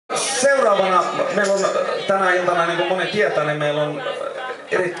Seuraavana meillä on tänä iltana, niin kuin moni tietää, niin meillä on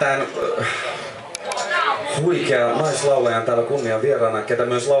erittäin huikea naislaulaja täällä kunnian vieraana, ketä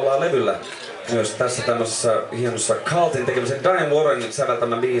myös laulaa levyllä. Myös tässä tämmöisessä hienossa Carltin tekemisen Diane Warrenin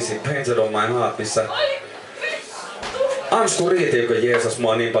säveltämä biisi Painted on my heart, missä Ansku Riitijoki jeesas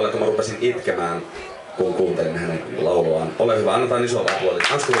mua niin paljon, että mä rupesin itkemään, kun kuuntelin hänen lauluaan. Ole hyvä, annetaan iso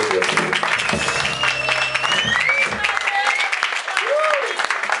aplodit. Ansku Riitijoki.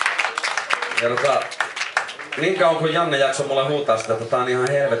 Ja niin kauan kun Janne jaksoi mulle huutaa sitä, että tää on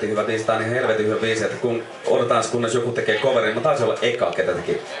ihan helvetin hyvä biisi, tää on ihan helvetin hyvä biisi, että kun odotaan kunnes joku tekee coverin, mä taisin olla eka, ketä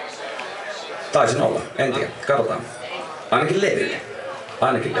teki. Taisin olla, en tiedä, katsotaan. Ainakin levyllä.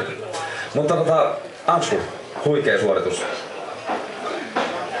 Ainakin levyllä. Mutta Ansku, huikea suoritus.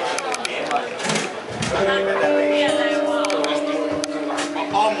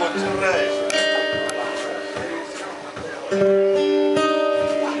 Ammut sen reis.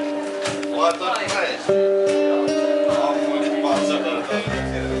 Laitoin reis. Ammuin patsakalta.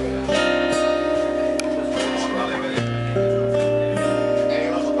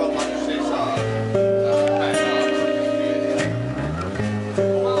 Ei uskota nyt sisään.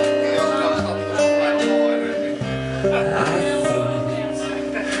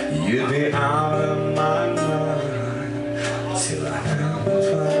 You'd be out of my mind till I found a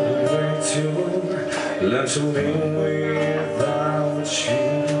way to learn to live without you.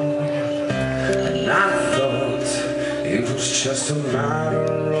 And I thought it was just a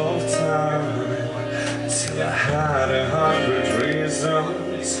matter of time till I had 100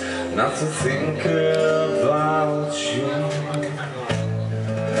 reasons not to think about you.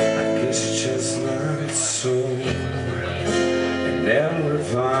 I guess it's just not so. Every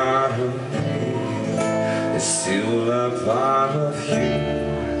part of me is still a part of you,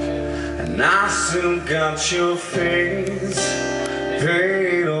 and I still got your face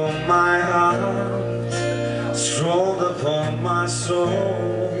painted on my heart, scrawled upon my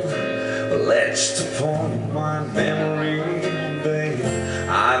soul, etched upon my memory, babe.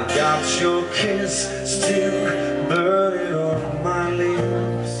 I've got your kiss still burning on my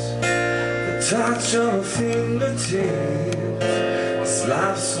lips, the touch of a fingertip. This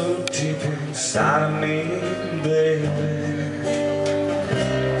life so deep inside of me, baby.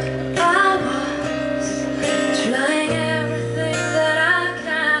 I was trying everything that I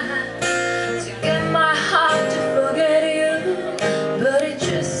can to get my heart to forget you, but it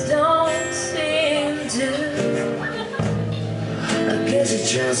just don't seem to. I guess it's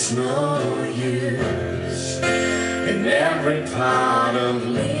just no use, and every part of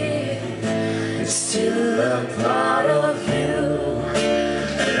me is still a part of you.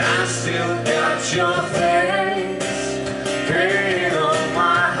 I still got your face painted on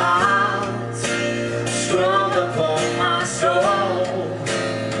my heart, scrawled upon my soul,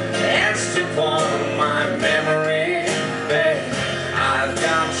 etched upon my memory, babe. I've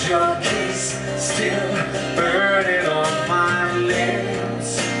got your kiss still burning on my lips,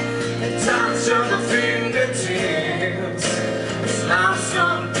 the touch of the fingertips, this love so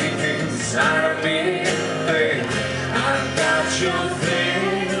deep inside of me, babe. I've got your face.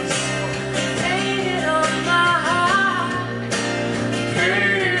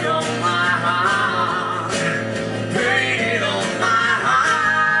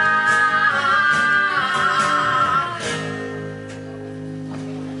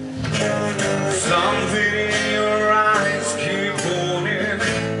 Something in your eyes keep warning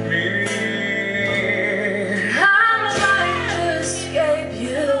me. I'm trying to escape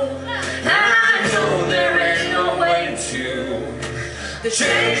you, and I know there ain't no way to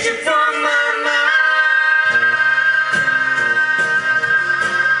change you from my mind.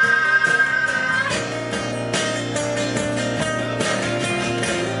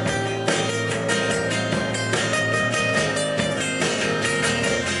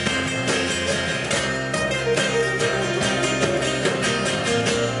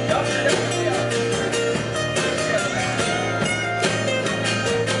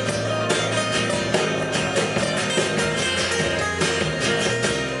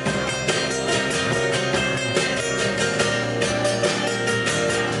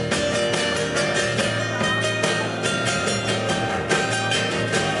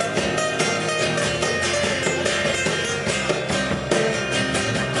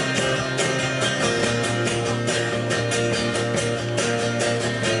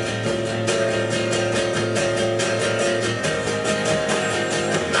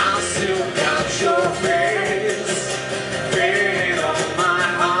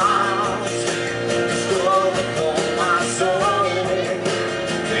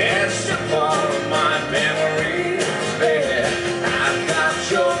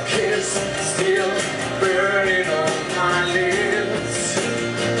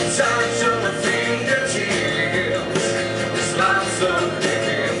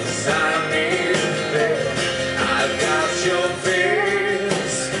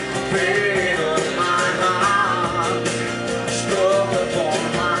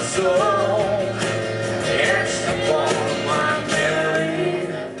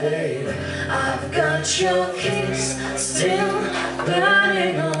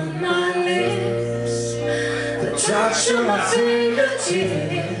 smiling on my lips, the touch of my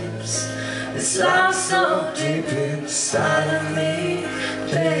fingertips, this love so deep inside of me,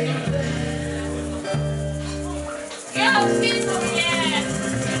 baby.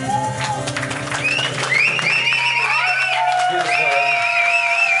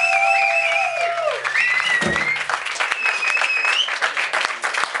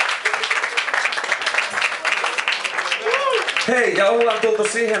 Hei, ja ollaan tultu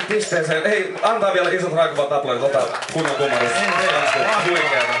siihen pisteeseen. Hei, antaa vielä isot raikuvat aplodit, ota kunnon kumarus.